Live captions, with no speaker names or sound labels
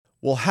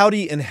Well,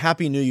 howdy and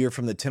happy new year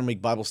from the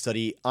 10-week Bible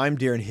study. I'm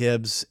Darren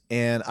Hibbs,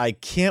 and I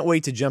can't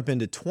wait to jump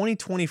into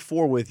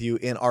 2024 with you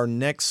in our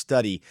next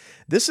study.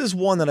 This is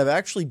one that I've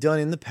actually done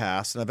in the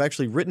past, and I've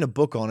actually written a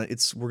book on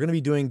it. We're going to be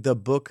doing the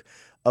book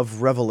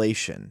of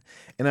Revelation.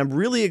 And I'm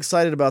really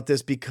excited about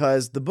this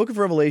because the book of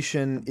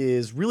Revelation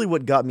is really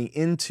what got me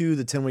into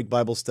the 10-week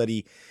Bible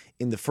study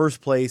in the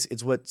first place.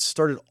 It's what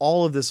started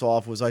all of this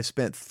off. Was I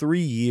spent 3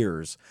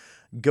 years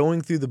going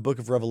through the book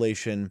of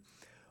Revelation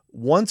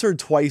once or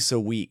twice a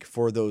week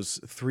for those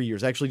 3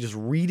 years, actually just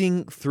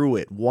reading through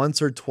it once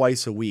or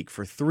twice a week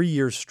for 3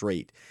 years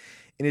straight.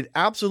 And it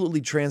absolutely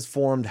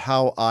transformed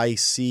how I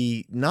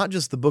see not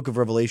just the book of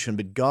Revelation,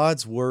 but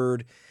God's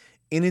word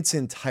in its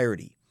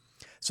entirety.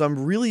 So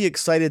I'm really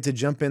excited to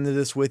jump into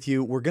this with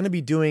you. We're going to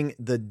be doing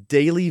the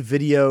daily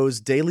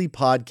videos, daily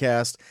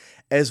podcast,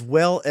 as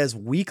well as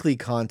weekly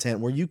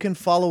content where you can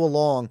follow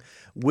along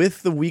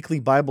with the weekly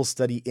Bible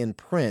study in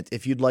print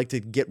if you'd like to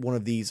get one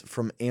of these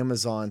from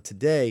Amazon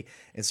today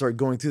and start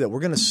going through that.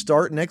 We're going to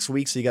start next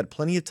week, so you got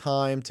plenty of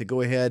time to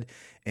go ahead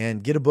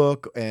and get a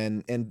book.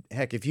 And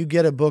heck, if you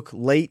get a book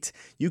late,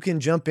 you can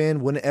jump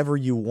in whenever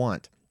you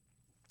want.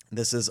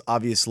 This is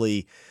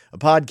obviously a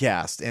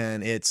podcast,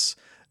 and it's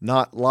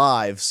not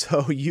live,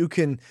 so you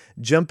can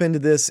jump into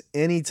this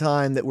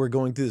anytime that we're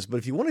going through this. But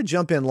if you want to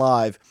jump in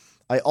live,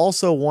 I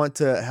also want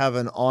to have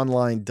an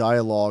online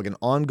dialogue, an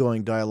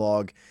ongoing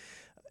dialogue,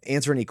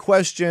 answer any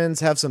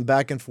questions, have some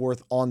back and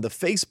forth on the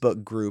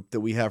Facebook group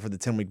that we have for the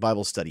 10-week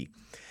Bible study.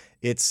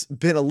 It's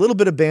been a little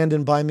bit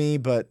abandoned by me,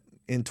 but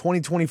in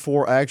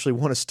 2024, I actually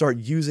want to start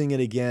using it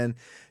again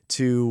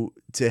to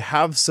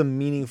have some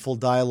meaningful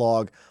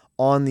dialogue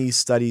on these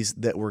studies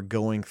that we're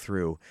going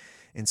through.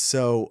 And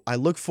so I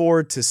look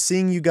forward to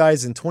seeing you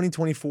guys in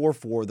 2024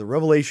 for the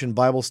Revelation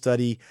Bible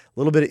study, a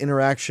little bit of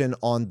interaction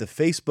on the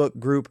Facebook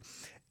group,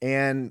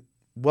 and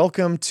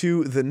welcome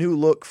to the new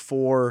look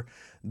for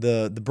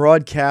the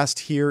broadcast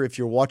here. If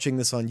you're watching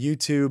this on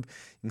YouTube,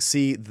 you can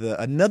see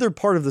another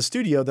part of the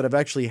studio that I've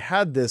actually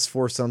had this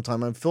for some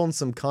time. I'm filming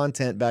some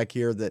content back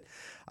here that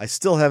I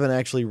still haven't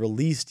actually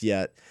released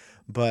yet,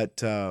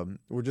 but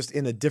we're just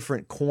in a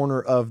different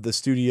corner of the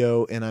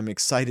studio, and I'm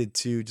excited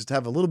to just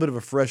have a little bit of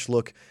a fresh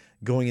look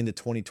going into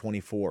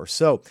 2024.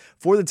 So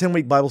for the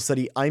 10-week Bible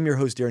study, I'm your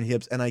host, Darren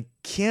Hibbs, and I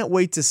can't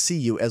wait to see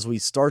you as we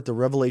start the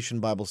Revelation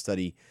Bible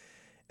study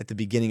at the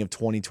beginning of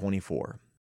 2024.